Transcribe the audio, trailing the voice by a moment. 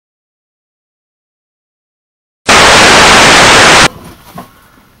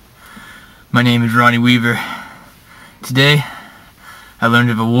My name is Ronnie Weaver. Today, I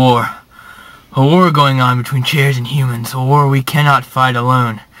learned of a war. A war going on between chairs and humans. A war we cannot fight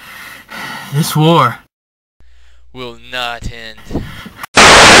alone. This war will not end.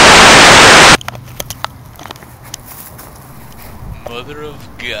 Mother of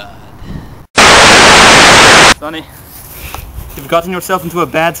God. Sonny, you've gotten yourself into a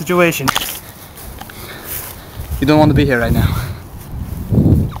bad situation. You don't want to be here right now.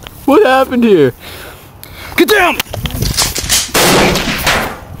 What happened here? Get down!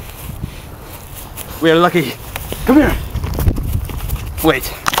 We are lucky. Come here. Wait.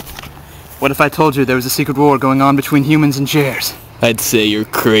 What if I told you there was a secret war going on between humans and chairs? I'd say you're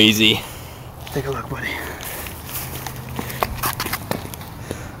crazy. Take a look, buddy.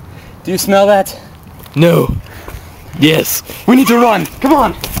 Do you smell that? No. Yes. We need to run. Come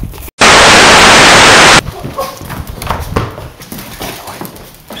on.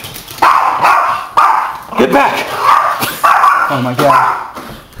 Get back! Oh my God.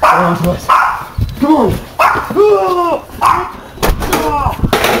 Hold on to us. Come on!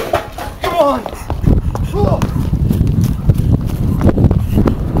 Come on!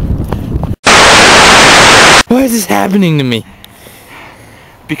 Why is this happening to me?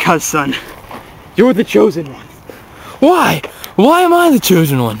 Because, son, you're the chosen one. Why? Why am I the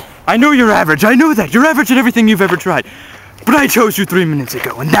chosen one? I know you're average. I know that. You're average at everything you've ever tried. But I chose you 3 minutes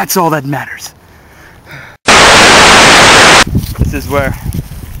ago, and that's all that matters. This is where...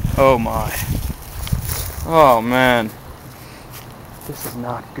 Oh my. Oh man. This is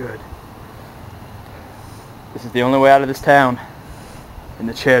not good. This is the only way out of this town. And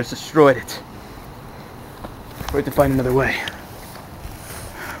the chairs destroyed it. We have to find another way.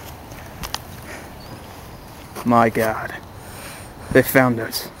 My God. They found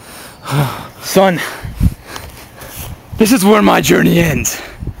us. Son, this is where my journey ends.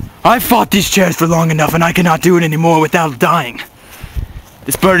 I've fought these chairs for long enough and I cannot do it anymore without dying.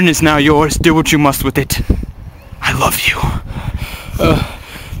 This burden is now yours. Do what you must with it. I love you.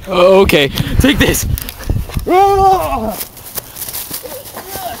 Okay. Take this. Oh,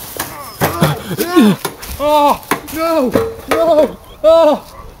 no! No! Oh,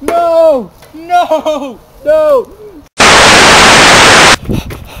 no! No! No!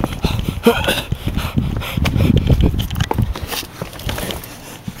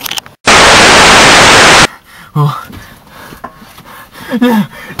 Oh.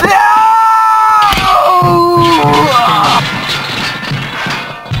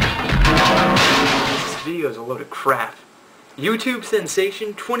 This video is a load of crap. YouTube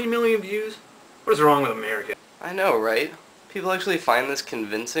sensation, 20 million views? What is wrong with America? I know, right? People actually find this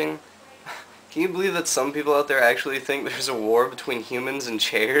convincing? Can you believe that some people out there actually think there's a war between humans and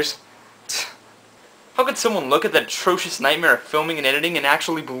chairs? How could someone look at that atrocious nightmare of filming and editing and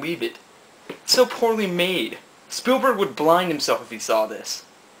actually believe it? It's so poorly made. Spielberg would blind himself if he saw this.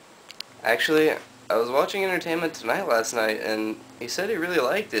 Actually, I was watching Entertainment Tonight last night, and he said he really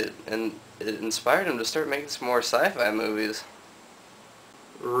liked it, and it inspired him to start making some more sci-fi movies.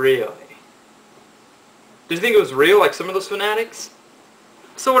 Really? Did you think it was real like some of those fanatics?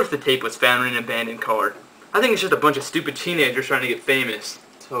 So what if the tape was found in an abandoned car? I think it's just a bunch of stupid teenagers trying to get famous.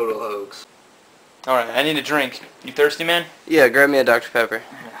 Total hoax. Alright, I need a drink. You thirsty, man? Yeah, grab me a Dr. Pepper.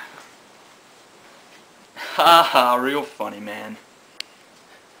 Haha, real funny, man.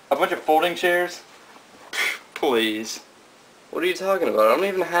 A bunch of folding chairs? Please. What are you talking about? I don't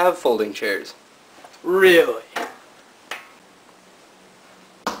even have folding chairs. Really?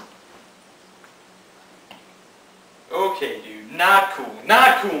 Okay, dude. Not cool.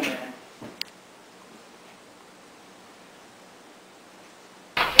 Not cool, man.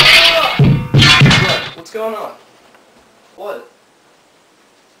 What? What's going on? What?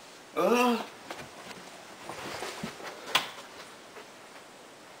 Ugh.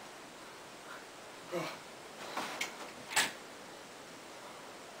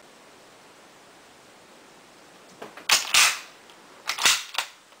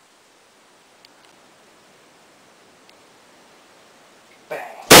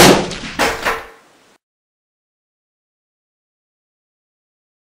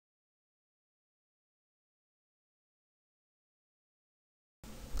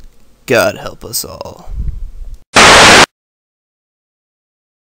 God help us all.